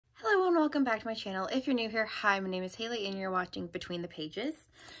and welcome back to my channel. If you're new here, hi, my name is Haley and you're watching Between the Pages.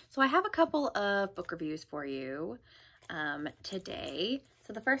 So I have a couple of book reviews for you today.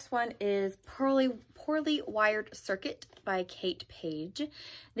 So the first one is Poorly Wired Circuit by Cate Page.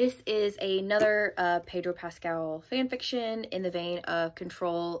 This is another Pedro Pascal fanfiction in the vein of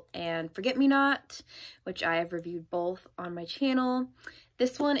Control and Forget Me Not, which I have reviewed both on my channel.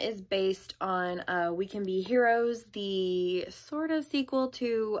 This one is based on We Can Be Heroes, the sort of sequel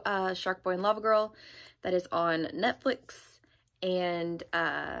to Shark Boy and Lava Girl that is on Netflix. And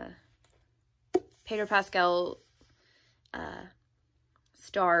Pedro Pascal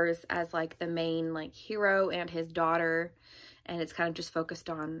stars as like the main like hero and his daughter, and it's kind of just focused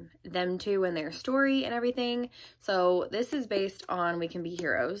on them two and their story and everything. So this is based on We Can Be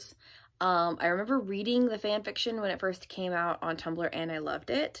Heroes. I remember reading the fan fiction when it first came out on Tumblr and I loved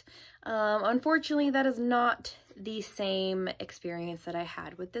it. Unfortunately, that is not the same experience that I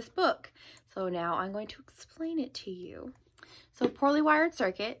had with this book. So now I'm going to explain it to you. So Poorly Wired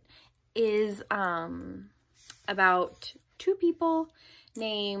Circuit is about two people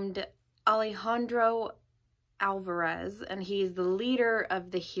named Alejandro Alvarez, and he's the leader of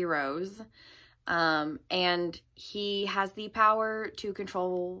the heroes. And he has the power to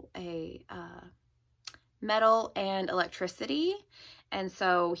control a metal and electricity, and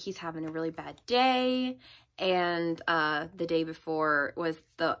so he's having a really bad day, and the day before was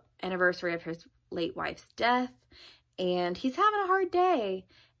the anniversary of his late wife's death, and he's having a hard day,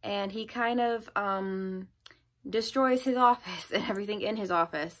 and he kind of destroys his office and everything in his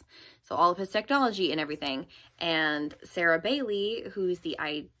office, so all of his technology and everything. And Sarah Bailey, who's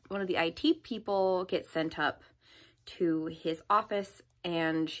one of the IT people, gets sent up to his office,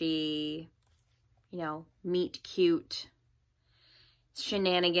 and she, you know, meet cute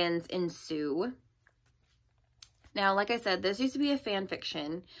shenanigans ensue. Now, like I said, this used to be a fan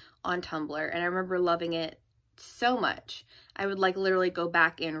fiction on Tumblr, and I remember loving it so much. I would like literally go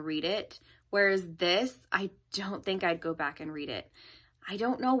back and read it. Whereas this, I don't think I'd go back and read it. I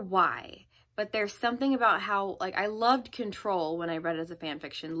don't know why, but there's something about how, like, I loved Control when I read it as a fan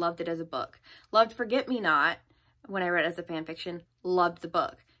fiction, loved it as a book. Loved Forget Me Not when I read it as a fan fiction, loved the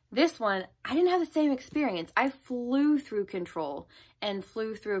book. This one, I didn't have the same experience. I flew through Control and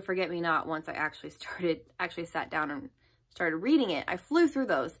flew through Forget Me Not once I actually sat down and started reading it. I flew through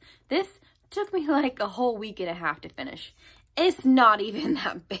those. This took me like a whole week and a half to finish. It's not even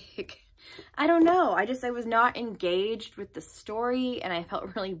that big. I don't know. I was not engaged with the story, and I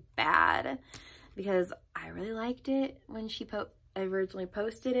felt really bad because I really liked it when she originally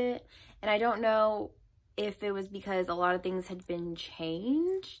posted it. And I don't know if it was because a lot of things had been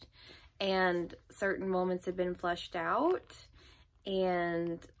changed and certain moments had been fleshed out.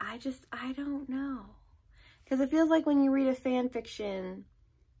 And I don't know. Because it feels like when you read a fan fiction,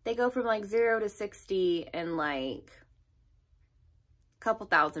 they go from like 0 to 60 in like couple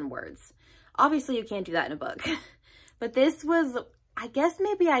thousand words. Obviously you can't do that in a book. But this was, I guess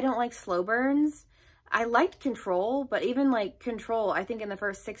maybe I don't like slow burns. I liked Control, but even like Control, I think in the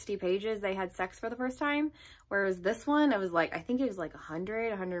first 60 pages they had sex for the first time. Whereas this one, it was like, I think it was like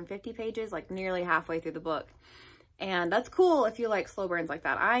 150 pages, like nearly halfway through the book. And that's cool if you like slow burns like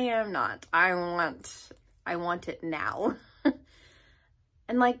that. I am not. I want it now.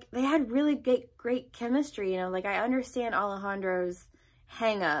 And like they had really great chemistry, you know, like I understand Alejandro's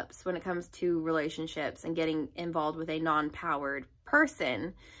hang-ups when it comes to relationships and getting involved with a non-powered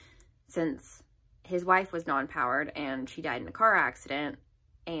person, since his wife was non-powered and she died in a car accident,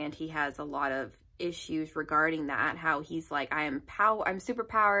 and he has a lot of issues regarding that, how he's like, I'm super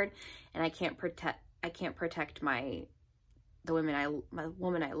powered and I can't protect the woman I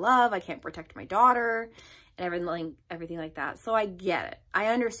love, I can't protect my daughter and everything like that. So I get it. I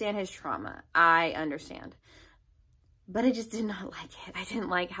understand his trauma. I understand. But I just did not like it. I didn't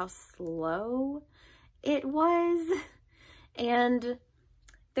like how slow it was. And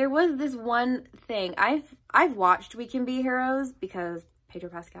there was this one thing. I've watched We Can Be Heroes because Pedro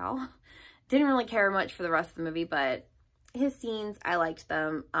Pascal. Didn't really care much for the rest of the movie, but his scenes, I liked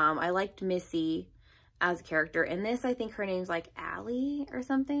them. I liked Missy as a character. In this, I think her name's like Allie or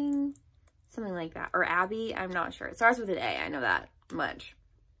something. Something like that. Or Abby, I'm not sure. It starts with an A, I know that much.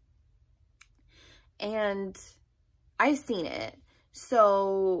 And I've seen it.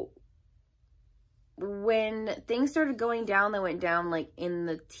 So when things started going down, that went down like in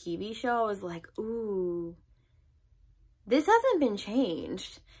the TV show, I was like, ooh, this hasn't been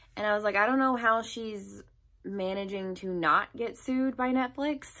changed. And I was like, I don't know how she's managing to not get sued by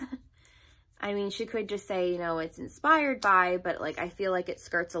Netflix. I mean, she could just say, you know, it's inspired by, but like, I feel like it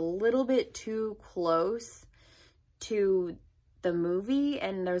skirts a little bit too close to the movie,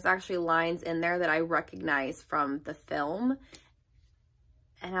 and there's actually lines in there that I recognize from the film.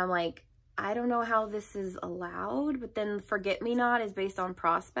 And I'm like, I don't know how this is allowed, but then Forget Me Not is based on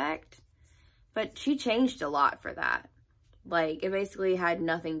Prospect. But she changed a lot for that. Like, it basically had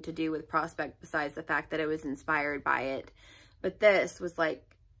nothing to do with Prospect besides the fact that it was inspired by it. But this was like,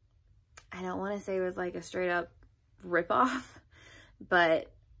 I don't want to say it was like a straight up ripoff,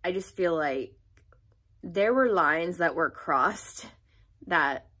 but I just feel like there were lines that were crossed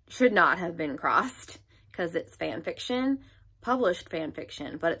that should not have been crossed because it's fan fiction, published fan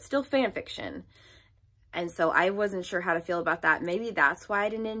fiction, but it's still fan fiction. And so I wasn't sure how to feel about that. Maybe that's why I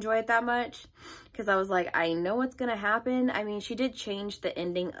didn't enjoy it that much, because I was like, I know what's going to happen. I mean, she did change the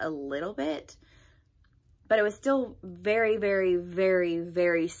ending a little bit, but it was still very, very, very,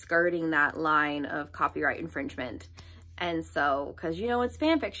 very skirting that line of copyright infringement. And so, because you know, it's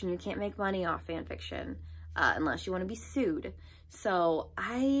fan fiction, you can't make money off fan fiction unless you want to be sued. So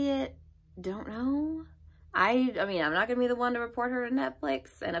I don't know. I mean, I'm not going to be the one to report her to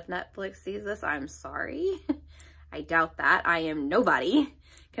Netflix. And if Netflix sees this, I'm sorry. I doubt that. I am nobody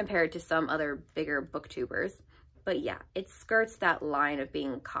compared to some other bigger booktubers. But yeah, it skirts that line of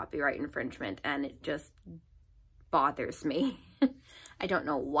being copyright infringement, and it just bothers me. I don't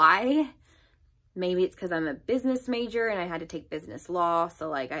know why. Maybe it's because I'm a business major and I had to take business law. So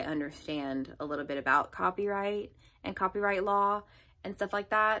like, I understand a little bit about copyright and copyright law and stuff like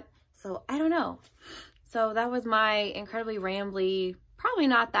that. So I don't know. So that was my incredibly rambly, probably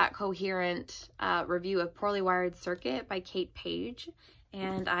not that coherent review of Poorly Wired Circuit by Cate Page.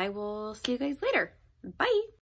 And I will see you guys later. Bye.